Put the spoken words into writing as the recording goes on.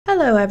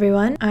Hello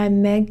everyone,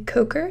 I'm Meg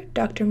Coker,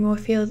 Dr.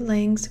 Moorfield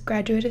Lang's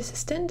graduate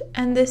assistant,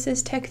 and this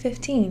is Tech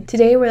 15.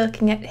 Today we're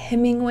looking at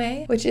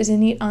Hemingway, which is a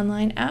neat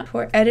online app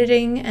for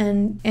editing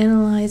and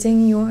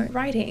analyzing your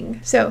writing.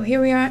 So here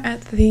we are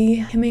at the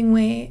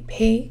Hemingway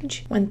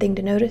page. One thing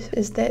to notice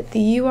is that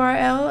the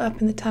URL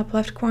up in the top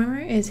left corner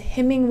is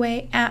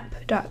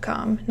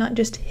hemingwayapp.com, not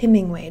just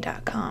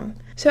hemingway.com.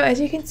 So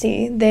as you can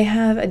see, they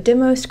have a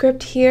demo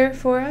script here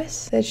for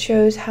us that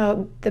shows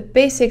how the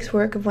basics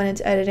work of when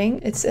it's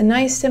editing. It's a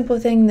nice simple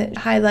thing that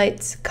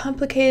highlights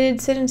complicated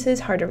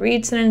sentences, hard to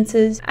read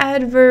sentences,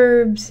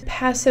 adverbs,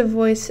 passive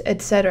voice,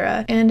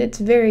 etc. And it's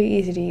very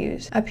easy to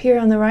use. Up here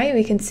on the right,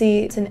 we can see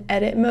it's an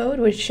edit mode,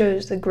 which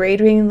shows the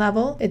grade reading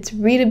level, its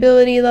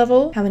readability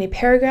level, how many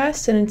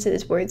paragraphs,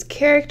 sentences, words,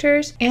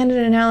 characters, and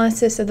an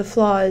analysis of the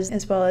flaws,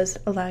 as well as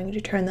allowing you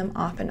to turn them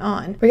off and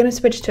on. We're going to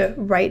switch to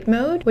write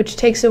mode, which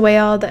takes away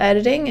all the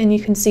editing and you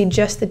can see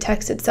just the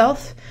text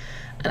itself.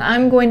 And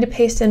I'm going to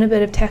paste in a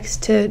bit of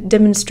text to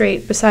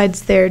demonstrate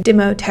besides their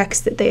demo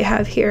text that they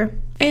have here.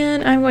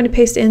 And I'm going to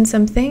paste in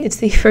something. It's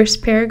the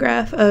first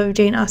paragraph of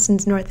Jane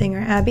Austen's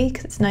Northanger Abbey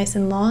because it's nice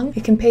and long.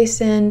 You can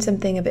paste in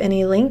something of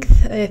any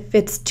length. If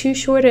it's too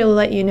short, it'll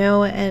let you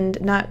know and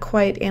not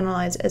quite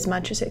analyze as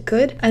much as it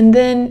could. And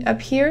then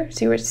up here,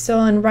 see where it's still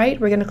on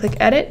write, we're going to click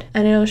edit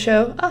and it'll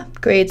show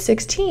grade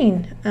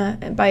 16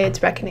 by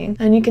its reckoning.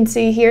 And you can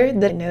see here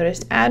that it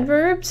noticed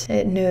adverbs,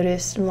 it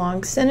noticed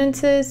long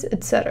sentences,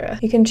 etc.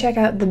 You can check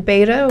out the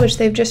beta, which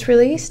they've just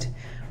released,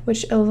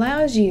 which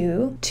allows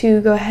you to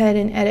go ahead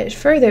and edit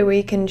further, where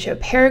you can show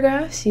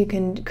paragraphs, you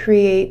can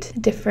create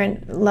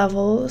different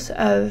levels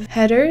of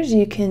headers,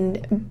 you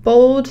can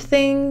bold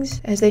things,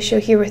 as they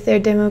show here with their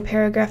demo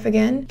paragraph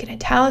again. You can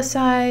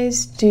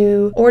italicize,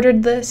 do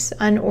ordered lists,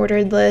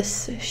 unordered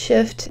lists,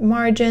 shift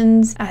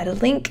margins, add a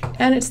link,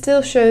 and it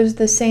still shows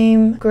the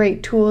same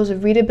great tools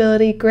of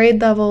readability, grade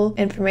level,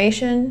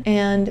 information,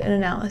 and an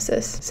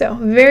analysis. So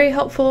very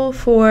helpful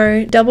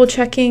for double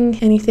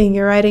checking anything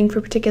you're writing for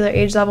a particular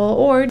age level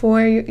or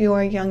for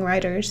your young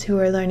writers who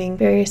are learning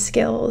various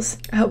skills.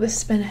 I hope this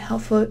has been a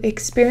helpful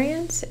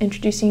experience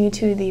introducing you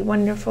to the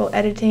wonderful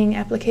editing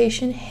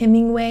application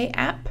Hemingway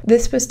App.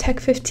 This was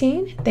Tech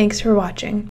 15. Thanks for watching.